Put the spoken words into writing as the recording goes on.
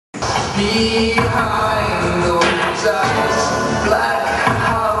Behind those eyes, black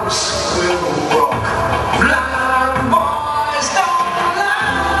house will rock. Blind boys don't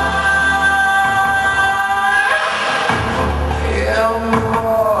lie.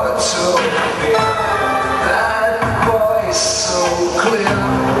 Immortal fear, that voice so clear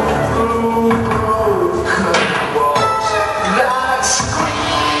through broken walls. That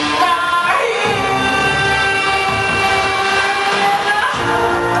scream I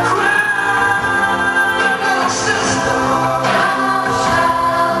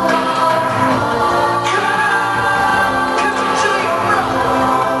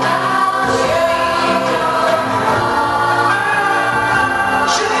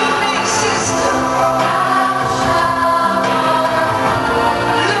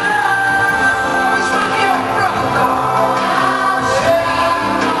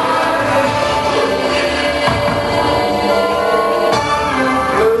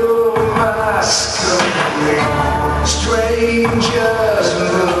strangers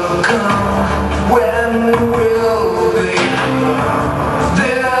will come. When will they come?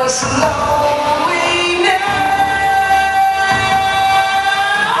 This loneliness.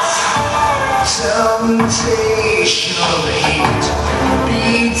 Temptation heat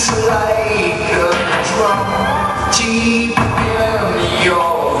beats like a drum deep in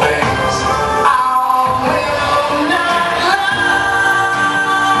your veins. I will not lie,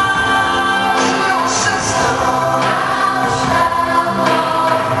 little sister.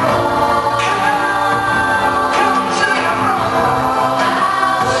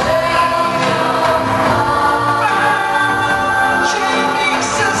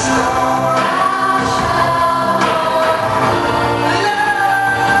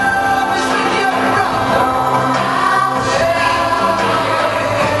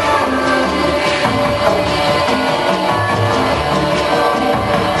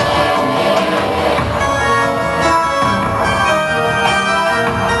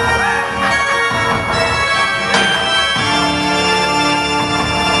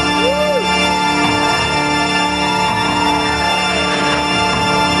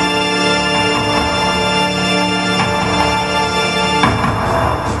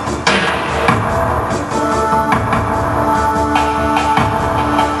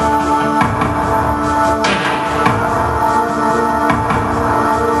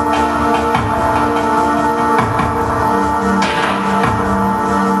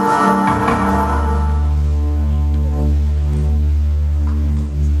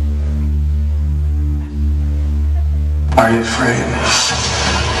 Are you afraid?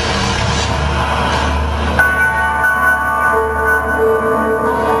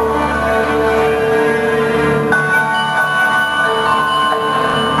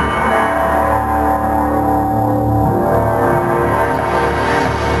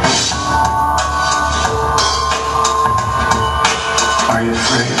 Are you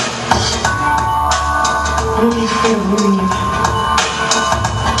afraid? I'm only afraid of losing you.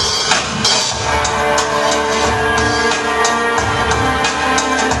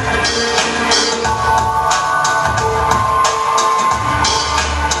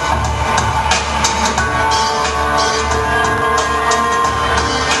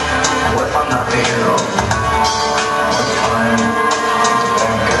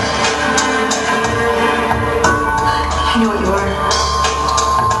 I know what you are.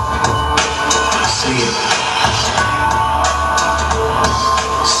 Say it.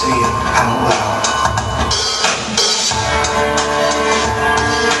 Say it out loud.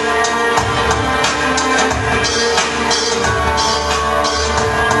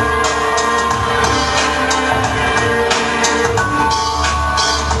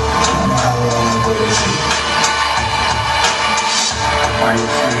 How long will it take? Are you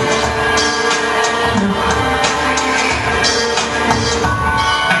afraid? No.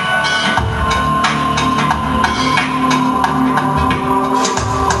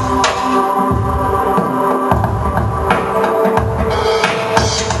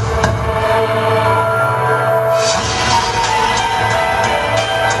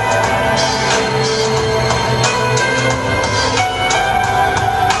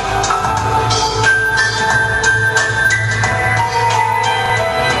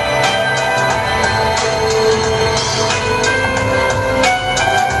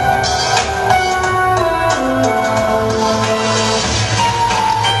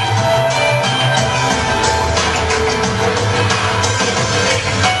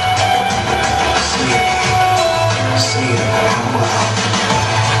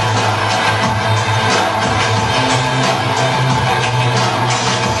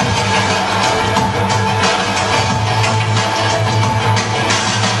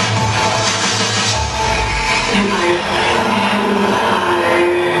 you.